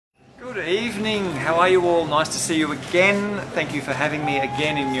Good evening, how are you all? Nice to see you again. Thank you for having me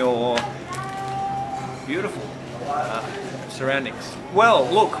again in your beautiful surroundings. Well,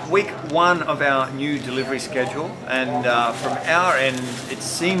 look, week one of our new delivery schedule, and from our end it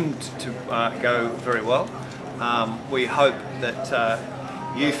seemed to go very well. We hope that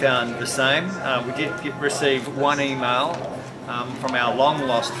you found the same. We did receive one email from our long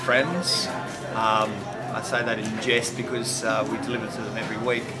lost friends. I say that in jest because we deliver to them every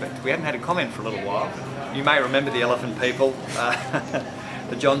week, but we haven't had a comment for a little while. You may remember the elephant people,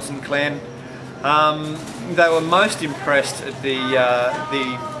 the Johnson clan. They were most impressed at the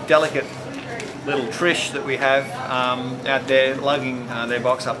delicate little Trish that we have out there lugging their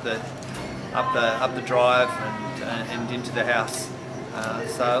box up the drive and into the house.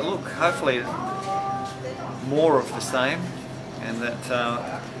 So look, hopefully more of the same, and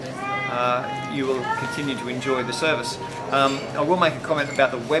that you will continue to enjoy the service. I will make a comment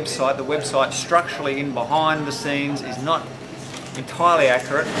about the website. The website structurally in behind the scenes is not entirely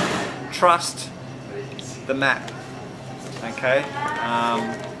accurate. Trust the map, okay,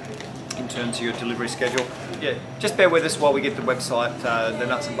 in terms of your delivery schedule. Yeah, just bear with us while we get the website, the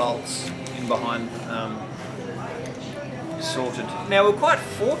nuts and bolts in behind sorted. Now, we're quite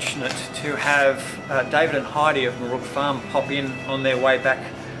fortunate to have David and Heidi of Marrook Farm pop in on their way back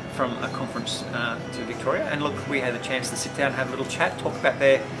from a conference to Victoria, and look, we had a chance to sit down and have a little chat, talk about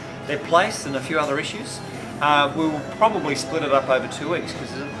their place and a few other issues. We'll probably split it up over 2 weeks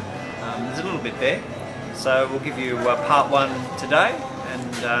because there's a little bit there. So we'll give you part one today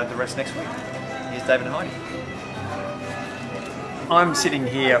and the rest next week. Here's David and Heidi. I'm sitting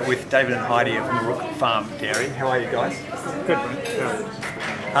here with David and Heidi of Marrook Farm Dairy. How are you guys? Good,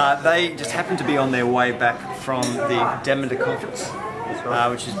 Brent. They just happened to be on their way back from the Demeter conference,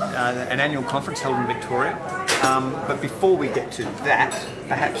 which is an annual conference held in Victoria. But before we get to that,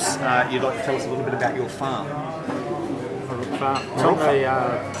 perhaps you'd like to tell us a little bit about your farm. Marrook Farm. It's on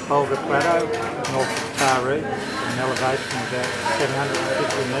the Boulder Plateau, north of Taree, an elevation of about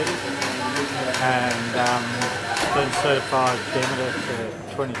 750 metres, and been certified Demeter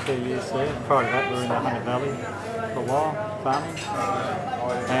for 22 years there. Prior to that, we were in the Hunter Valley for a while, farming,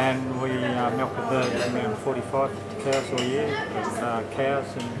 and we milk the birds around 45 cows a year, with cows,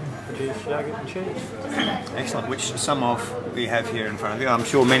 and produce yogurt and cheese. Excellent, which some of we have here in front of you. I'm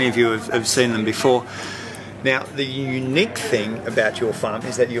sure many of you have seen them before. Now, the unique thing about your farm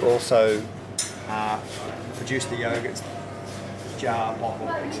is that you also produce the yogurts, jar, bottle,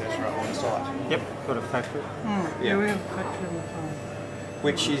 etc. on site. Yep, got a factory. Yeah, we have a factory on the farm.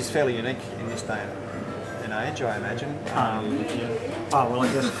 Which is fairly unique in this day and age, I imagine. Yeah. Oh, well,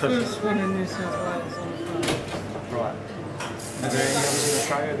 I guess because There's one in New South Wales on the farm. Right. Are there any others in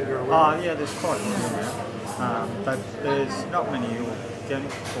Australia that you're aware of? oh, yeah, there's quite a lot. But there's not many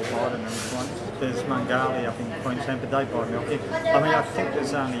organic or biodynamic ones. There's Mungali up in Queensland, but they buy milking. I mean, I think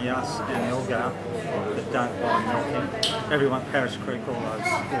there's only us and Elgar that don't buy milking. Everyone, Paris Creek, all those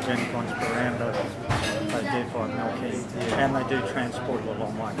organic ones around us, they do buy milking, and they do transport it a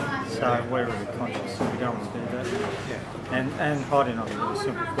long way. So we're really conscious, so we don't want to do that. Yeah. And Heidi and I have a really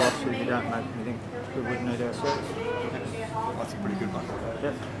simple philosophy: we don't make anything we wouldn't eat ourselves. That's a pretty good one.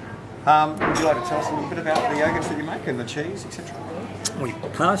 Yep. Would you like to tell us a little bit about the yogurts that you make and the cheese, etc.? We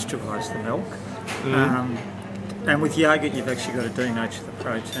pasteurise the milk, and with yogurt you've actually got to denature the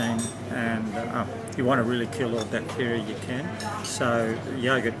protein, and you want to really kill all bacteria you can. So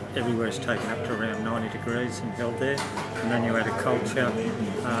yogurt everywhere is taken up to around 90 degrees and held there, and then you add a culture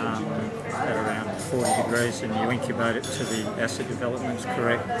at around 40 degrees and you incubate it to the acid development's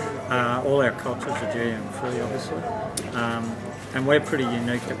correct. All our cultures are GM free, obviously, and we're pretty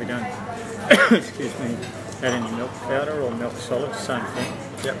unique that we don't excuse me, add any milk powder or milk solids, same thing.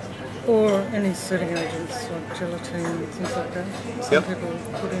 Yep. Or any setting agents like gelatin and things like that. Some people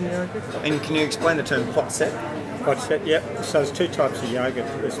put in yogurt. And can you explain the term pot set? Pot set, yep. So there's two types of yogurt.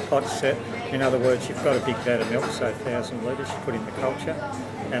 There's pot set. In other words, you've got a big vat of milk, say 1,000 litres, you put in the culture,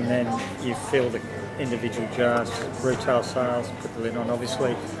 and then you fill the individual jars, retail sales, put the lid on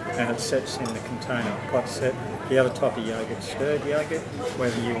obviously, and it sets in the container, pot set. The other type of yogurt, stirred yogurt, where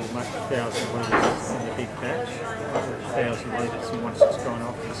you will make 1,000 litres in a big batch, 1,000 litres, and once it's gone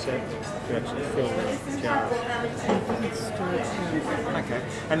off the set, you actually fill the jars. Okay.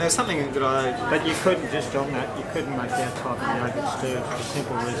 And there's something that But you couldn't, just on that, you couldn't make our type of yogurt stirred for the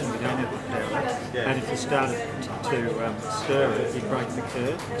simple reason we don't have the powder. Yeah. And if you started to stir it, you'd break the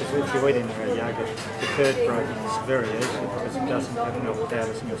curd. Because if you eat into our yogurt, the curd breaking is very easy because it doesn't have milk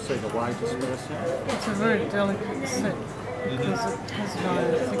powders, and you'll see the wages first. It's a very delicate set. because it has no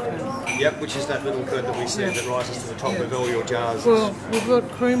thickness. Yep, which is that little curd that we see that rises to the top of all your jars. Well, we've got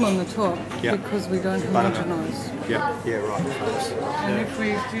cream on the top Yep. because we don't Buttermilk. homogenise. Yeah, right. And if we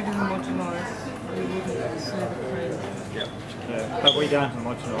did homogenise, we wouldn't see the cream. Yep. Yeah, but we don't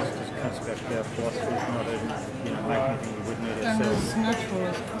homogenise because it comes back to our philosophy of not even, make anything we wouldn't eat And ourselves. as natural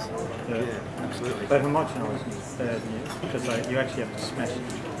as possible. Yeah, absolutely. But homogenising is bad news because you actually have to smash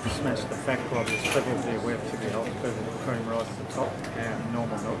the fat globules. People will be aware, particularly old people, the cream rise to the top. In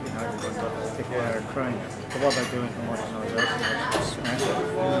normal milk, you've got a thick layer of cream. But what they do in homogenisation is actually smash it,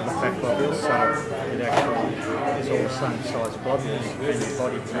 the fat globules, so it actually is all the same size globules, and your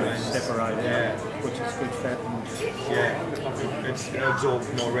body can separate out, which is good fat. It's absorbed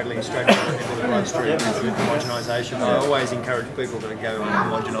more readily straight into the bloodstream with homogenisation. I always encourage people to go and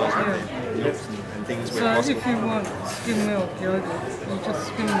homogenise with their milks and things where So possible. if you want skim milk yogurt, you just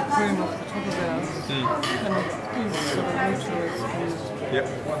skim the cream off the top of ours, and it is sort of literally skimmed. Yep.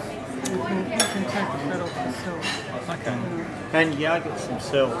 You can take the fat off yourself. Okay. And yogurts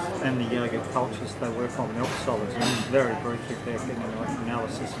themselves and the yogurt cultures, they work on milk solids. And very briefly, they're getting like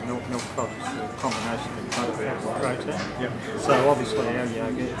analysis of milk cultures is a combination of butter, fat and protein. Yep. So obviously our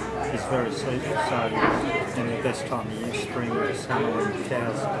yogurt is very seasonal. So the best time of year, spring, summer, when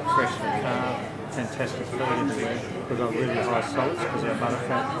cows are freshly calved, fantastic food everywhere. We've got really high solids because our butter,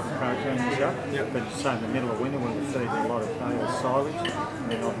 fat and protein is up. Yep. But say in the middle of winter when we're feeding a lot of hay or silage, and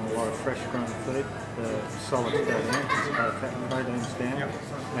we're not in a lot of fresh grown food, the solids go down because the butter, fat and protein's down. Yep.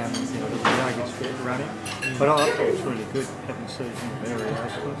 And the yogurt's get running. But I thought it was really good having seasonal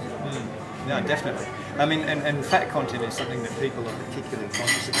variations. No, definitely. I mean, and fat content is something that people are particularly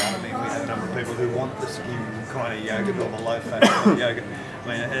conscious about. I mean, we have a number of people who want the skim kind of yogurt or the low-fat kind of yogurt. I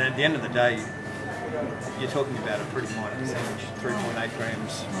mean, and at the end of the day, you're talking about a pretty minor percentage, 3.8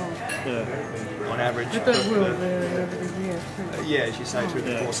 grams on average. But that will vary over the year too. Yeah, as you say, through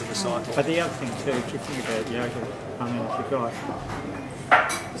the course of the cycle. But the other thing too, if you think about yogurt, I mean, if you've got,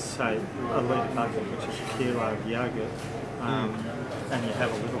 say, a litre bucket, which is a kilo of yogurt, and you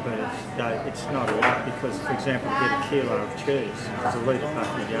have a little bit of date, it's not a lot because, for example, to get a kilo of cheese, because a litre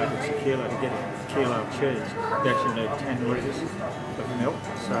bucket of yogurt's a kilo, to get a kilo of cheese, you actually need 10 litres of milk,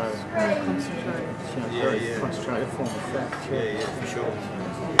 so Very concentrated. it's very concentrated form of fat. Yeah, for sure.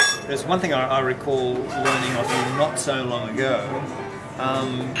 There's one thing I recall learning off you not so long ago,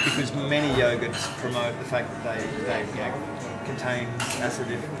 because many yogurts promote the fact that they contain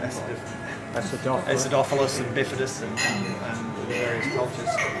acidophilus and bifidus and the various cultures.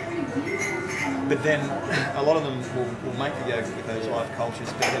 But then a lot of them will make the yogurt with those live cultures,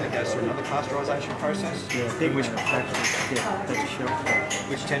 but then it goes through another pasteurisation process,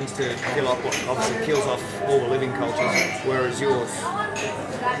 which tends to kill off what obviously kills off all the living cultures, whereas yours.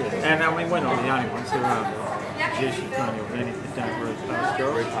 And I mean, we're not the only ones. There are juicy, only organic that don't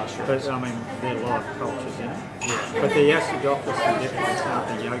repasteurize. But I mean, they're live cultures in it. But the acidophilus and bifidus aren't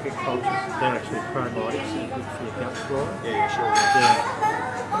the yogurt cultures. They're actually probiotics that are good for your gut flora. Yeah, sure.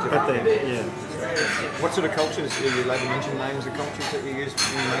 But they, What sort of cultures, are you allowed to mention names of cultures that you use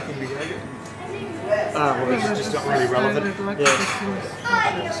when you're making the yogurt? well, This is just not really relevant.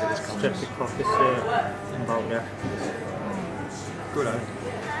 Streptococcus, and bulgar. Good.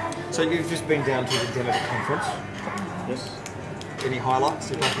 So you've just been down to the Demeter conference. Yes. Any highlights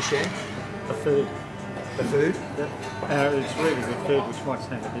you'd like to share? The food. The food? It's really good food, which might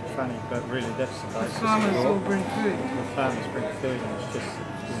sound a bit funny, but really that's the basis. The farmers all bring food. The farmers bring food, and it's just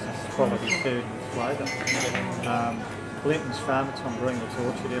quality food and flavour. Linton's farm, it's on Greenwood's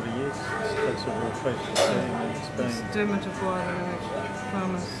Orchard every year. That's a real pleasure to see, and it's been... It's Demeter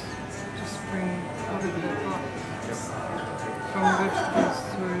farmers just bring whatever they like. From vegetables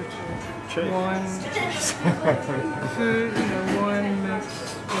through to wine, food, wine, meat,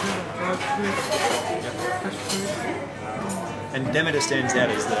 whatever, dried fruit, fresh fruit. And Demeter stands out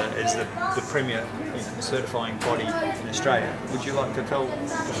as the premier certifying body in Australia. Would you like to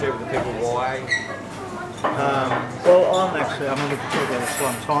share with the people why? Well, I mean, we could talk about this a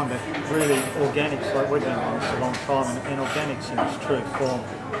long time, but really organics, like we've been on this a long time, and organics in its true form,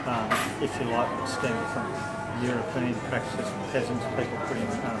 if you like, would stem from European practices from peasants, people putting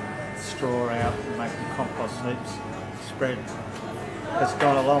straw out and making compost heaps, spread. It's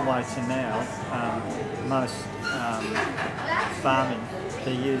gone a long way to now. Most farming,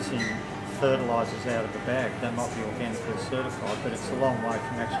 they're using fertilisers out of the bag. They might be organically certified, but it's a long way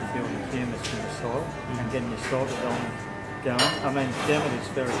from actually building humus in the soil and getting your soil development going. I mean, Demeter's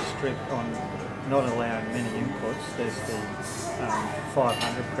very strict on not allowing many inputs. There's the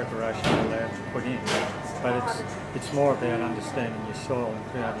 500 preparation you're allowed to put in, but it's more about understanding your soil and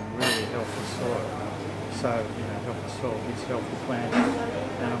creating really healthy soil. So, you know, healthy soil gives healthy plants.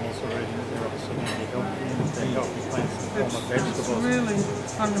 Animals are eating it, they're obviously going to be healthy, and if they're healthy plants in the form of vegetables. It's really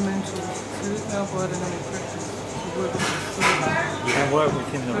fundamental to our biodynamic practice to work with the soil. And work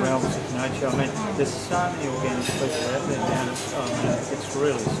within the realms of nature. I mean, there's so many organic people out there now, it's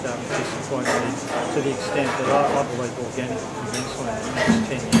really starting to disappoint me to the extent that I believe organic and conventional in the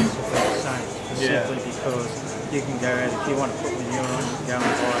next 10 years will be the same. Simply because you can go out, if you want to put manure on, you can go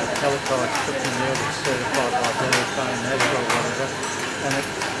and buy a pelletized put manure that's certified by Verifone, natural, whatever, and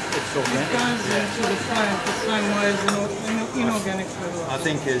it's organic. It goes into the plant the same way as inorganic fertilizer. I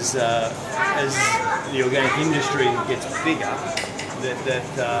think as the organic industry gets bigger, that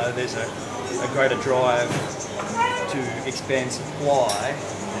there's a greater drive to expand supply,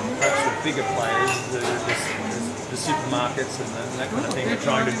 and perhaps the bigger players, the supermarkets and that kind of thing, are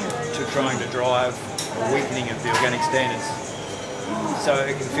trying to drive a weakening of the organic standards, so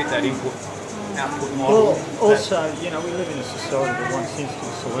it can fit that input-output model. Well, also, you know, we live in a society that wants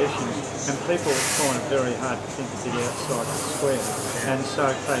instant solutions, and people find it very hard to think a bit outside the square. And so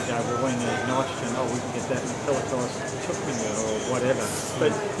they go, well, we need nitrogen, we can get that in a pelletised chook manure or whatever.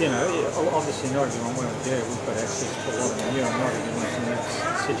 But, you know, obviously not everyone will do. We've got access to a lot of manure, and not everyone's in that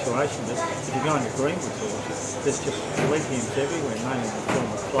situation. But if you go into Greenwood's orchard, there's just legumes everywhere, mainly in the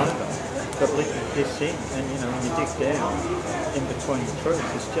form of clover, that liquid this in, and, you know, when you dig down in between the trees,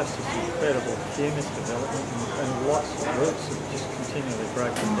 it's just this incredible humus development and lots of roots that just continually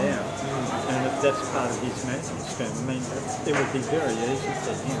breaking down. And that's part of his management scheme. I mean, it would be very easy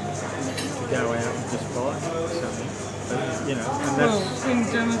for him to go out and just buy something, but, you know, and that's... Well, in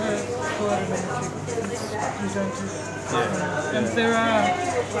Demeter, biodynamic, you don't do that. And there are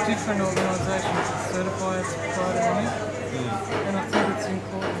different organisations that certify as biodynamic, and I think it's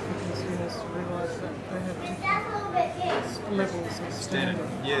important for consumers to realise that they have different levels of standard.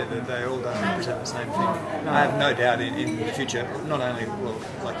 Yeah, they all don't represent the same thing. I have no doubt in the future, not only will,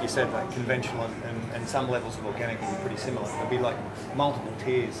 like you said, like conventional and some levels of organic will be pretty similar. There'll be like multiple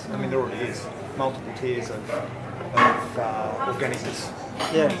tiers. I mean, there already is multiple tiers of organicness.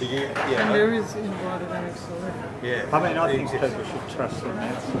 Yeah. And there is in biodynamics already. Yeah. I mean, I think people should trust their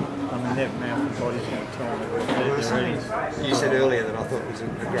mouth. I mean, their mouth and body's going to tell them what they're eating. You said earlier that I thought was a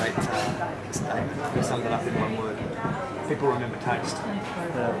great statement. You summed it up in one word. People remember taste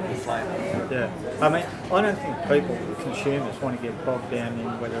and flavour. Yeah. I mean, I don't think people, consumers, want to get bogged down in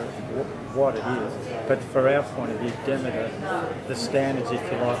what it is. But for our point of view, Demeter, the standards, if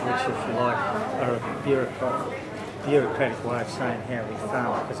you like, which, if you like, are a bureaucratic way of saying how we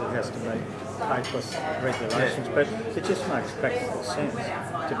farm, because it has to meet paperless regulations, but it just makes practical sense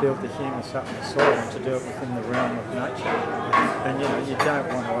to build the humus up in the soil and to do it within the realm of nature. And, you know, you don't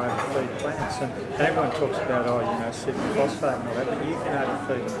want to overfeed plants. And everyone talks about, super phosphate and all that, but you can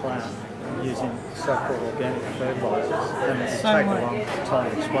overfeed a plant using so-called organic fertilisers, and it will take a long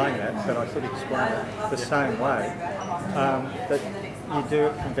time to explain that, but I could explain it the same way that you do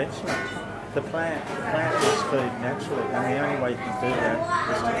it conventionally. The plant is feed naturally, and the only way you can do that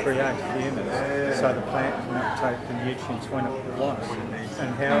is to create humus, so the plant can uptake the nutrients when it wants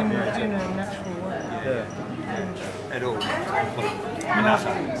and how it needs in a natural way. Yeah. At all. Enough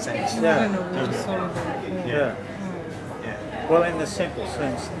sense. Yeah. Well, in the simple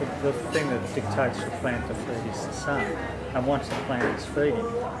sense, the thing that dictates the plant to feed is the sun. And once the plant is feeding,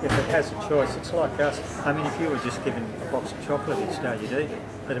 if it has a choice, it's like us. I mean, if you were just given a box of chocolate each day, you'd eat it,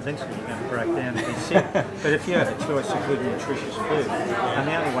 but eventually you're going to break down and be sick. But if you have a choice of good, nutritious food, and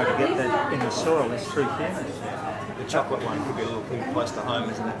the only way to get that in the soil is through humus. The chocolate one could be a little too close to home,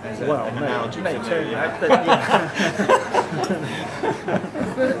 isn't it? As an analogy me for too, me, mate. But,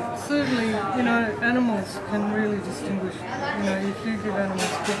 But certainly, animals can really distinguish. If you give animals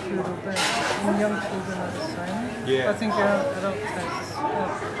good food or bad, and young children are the same. Yeah. I think our adult tastes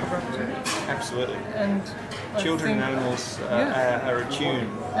are corrupted. Absolutely. And children and animals are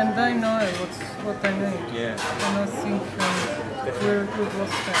attuned. And they know what they need. Yeah. And I think we've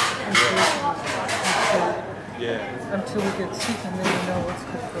lost that until we get sick, and then we know what's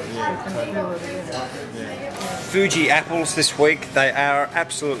good for us. We can feel it again. Fuji apples this week. They are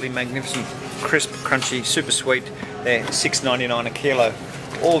absolutely magnificent, crisp, crunchy, super sweet. They're $6.99 a kilo.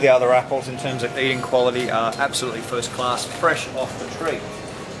 All the other apples in terms of eating quality are absolutely first class, fresh off the tree.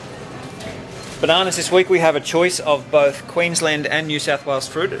 Bananas this week, we have a choice of both Queensland and New South Wales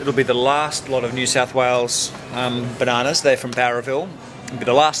fruit. It'll be the last lot of New South Wales bananas. They're from Barraville. It'll be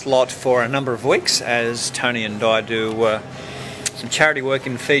the last lot for a number of weeks as Tony and Di do some charity work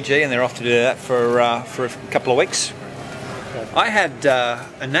in Fiji, and they're off to do that for a couple of weeks. I had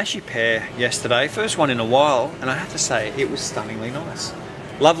a Nashi pear yesterday, first one in a while, and I have to say it was stunningly nice.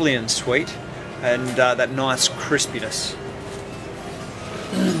 Lovely and sweet. and that nice crispiness.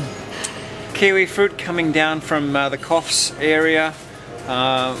 Kiwi fruit coming down from the Coffs area.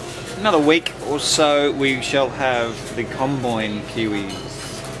 Another week or so we shall have the combine kiwis.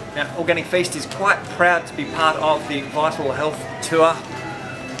 Now, Organic Feast is quite proud to be part of the Vital Health Tour.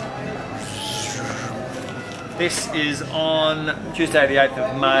 This is on Tuesday the 8th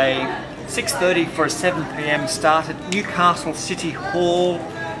of May, 6:30 for a 7 p.m. start at Newcastle City Hall.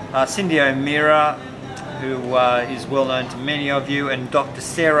 Cindy O'Meara, who is well known to many of you, and Dr.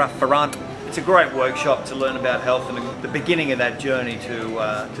 Sarah Ferrant. It's a great workshop to learn about health and the beginning of that journey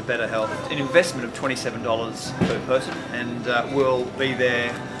to better health. It's an investment of $27 per person, and we'll be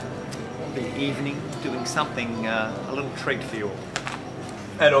there the evening doing something, a little treat for you all.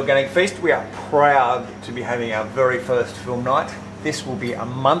 At Organic Feast, we are proud to be having our very first film night. This will be a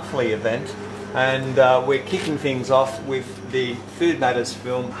monthly event, and we're kicking things off with the Food Matters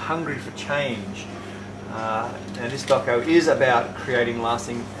film Hungry for Change. Now this doco is about creating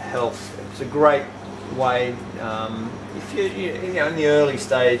lasting health. It's a great way, if you're in the early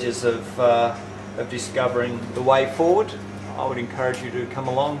stages of discovering the way forward. I would encourage you to come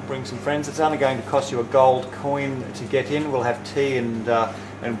along, bring some friends. It's only going to cost you a gold coin to get in. We'll have tea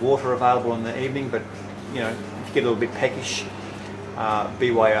and water available in the evening, but if you get a little bit peckish,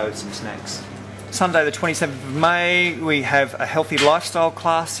 BYO some snacks. Sunday the 27th of May, we have a healthy lifestyle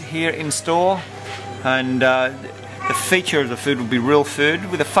class here in store, and the feature of the food will be real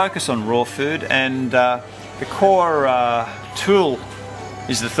food with a focus on raw food, and the core tool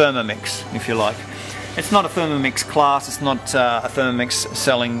is the Thermomix, if you like. It's not a Thermomix class, it's not a Thermomix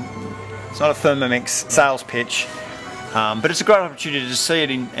it's not a Thermomix sales pitch, but it's a great opportunity to see it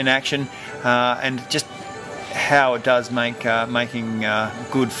in action, and just how it does make making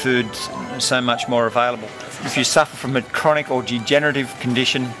good food so much more available. If you suffer from a chronic or degenerative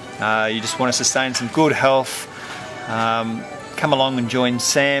condition, you just want to sustain some good health, come along and join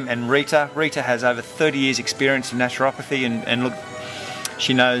Sam and Rita. Rita has over 30 years experience in naturopathy, and look,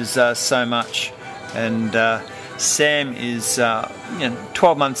 she knows so much. And Sam is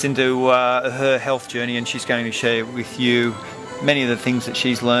 12 months into her health journey, and she's going to share with you many of the things that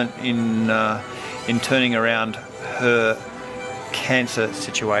she's learnt in turning around her cancer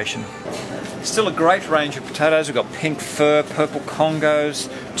situation. Still a great range of potatoes. We've got Pink Fir, Purple Congos,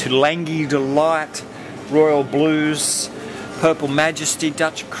 Tulangi Delight, Royal Blues, Purple Majesty,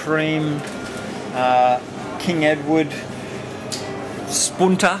 Dutch Cream, King Edward,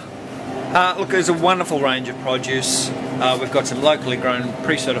 Spunta. Look, there's a wonderful range of produce. We've got some locally grown,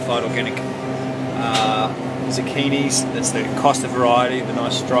 pre-certified organic zucchinis. That's the Costa variety, the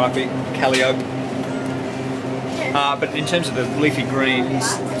nice stripy, Calliope. But in terms of the leafy greens,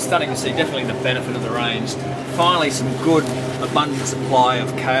 starting to see definitely the benefit of the range. Finally, some good, abundant supply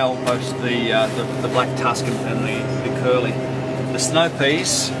of kale, both the black Tuscan and the curly. The snow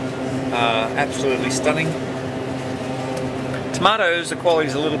peas, absolutely stunning. Tomatoes, the quality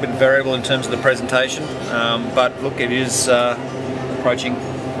is a little bit variable in terms of the presentation, but look, it is approaching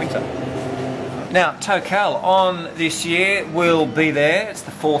winter. Now, Tocal on this year will be there. It's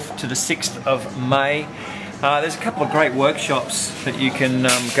the 4th to the 6th of May. There's a couple of great workshops that you can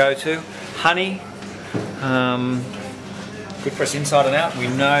go to. Honey, good for us inside and out, we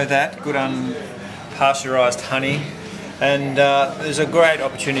know that. Good unpasteurised honey. And there's a great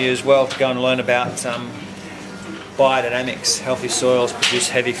opportunity as well to go and learn about biodynamics, healthy soils, produce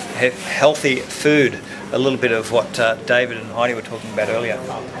healthy food. A little bit of what David and Heidi were talking about earlier.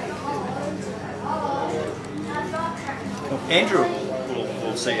 Andrew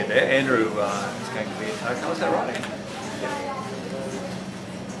will see you there. Andrew is going to be at Tocal, is that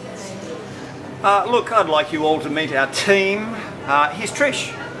right? Look, I'd like you all to meet our team. Here's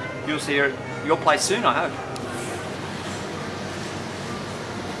Trish. You'll see her at your place soon, I hope.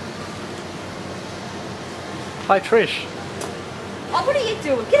 Hi Trish. Oh, what are you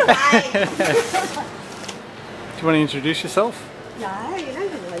doing? Get away! Do you want to introduce yourself? No, you don't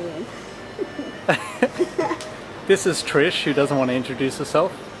have to leave. This is Trish, who doesn't want to introduce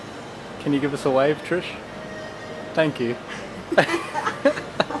herself. Can you give us a wave, Trish? Thank you.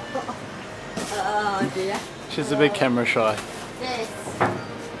 Oh dear. She's a bit camera shy. Yes.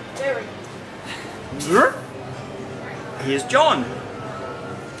 Very. Here's John.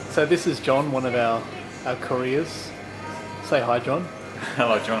 So this is John, one of our couriers. Say hi, John.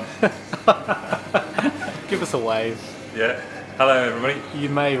 Hello, John. Give us a wave. Yeah. Hello, everybody. You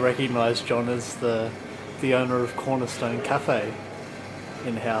may recognise John as the owner of Cornerstone Cafe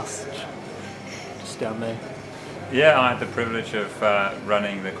in-house, just down there. Yeah, I had the privilege of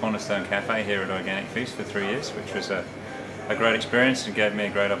running the Cornerstone Cafe here at Organic Feast for 3 years, which was a a great experience and gave me a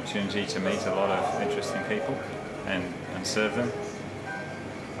great opportunity to meet a lot of interesting people and serve them.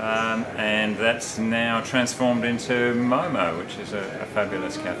 And that's now transformed into Momo, which is a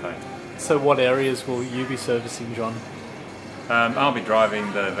fabulous cafe. So what areas will you be servicing, John? I'll be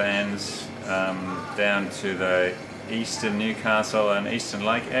driving the vans down to the Eastern Newcastle and Eastern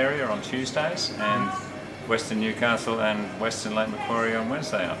Lake area on Tuesdays, and Western Newcastle and Western Lake Macquarie on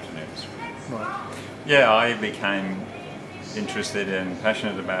Wednesday afternoons. Right. Yeah, I became interested and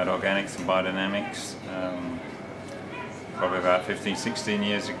passionate about organics and biodynamics probably about 15-16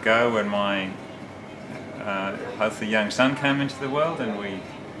 years ago, when my healthy young son came into the world, and we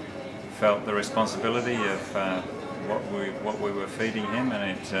felt the responsibility of what we were feeding him,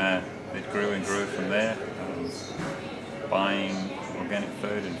 and it grew and grew from there. Buying organic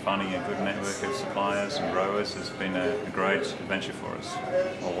food and finding a good network of suppliers and growers has been a great adventure for us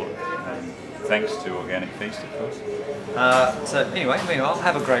all, thanks to Organic Feast, of course. So anyway, meanwhile,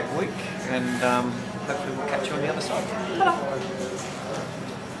 have a great week, and hopefully we'll catch you on the other side.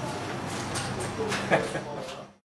 Ta-da!